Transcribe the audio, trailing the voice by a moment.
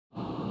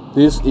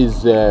This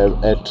is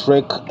a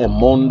Trek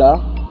Emonda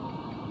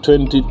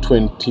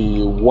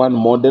 2021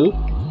 model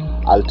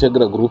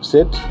Ultegra group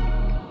set,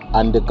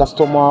 and the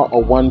customer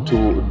want to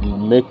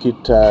make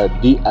it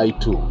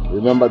Di2.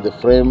 Remember, the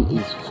frame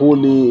is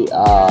fully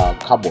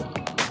carbon,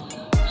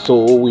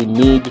 so we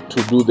need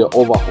to do the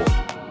overhaul.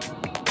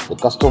 The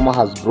customer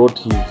has brought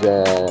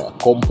his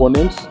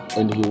components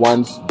and he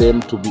wants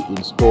them to be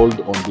installed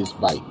on this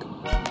bike.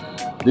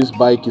 This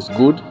bike is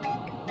good,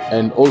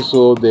 and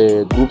also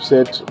the group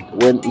set,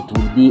 when it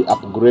will be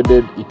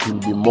upgraded, it will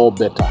be more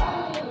better.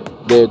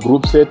 The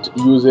group set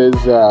uses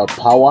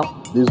power.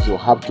 This will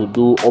have to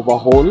do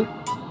overhaul,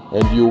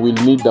 and you will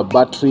need the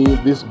battery.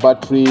 This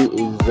battery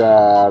is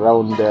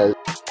around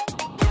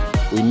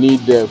we need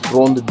the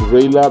front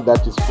derailleur,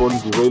 that is front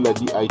derailleur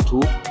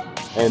Di2,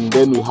 and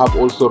then we have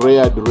also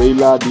rear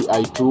derailleur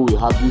Di2. We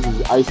have, this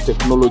is ICE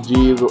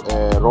technology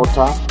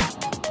rotor,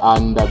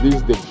 and this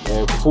is the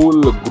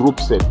full group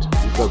set.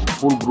 It's a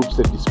full group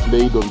set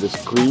displayed on the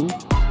screen,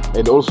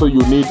 and also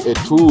you need a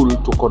tool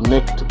to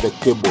connect the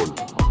cable.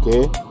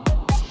 Okay,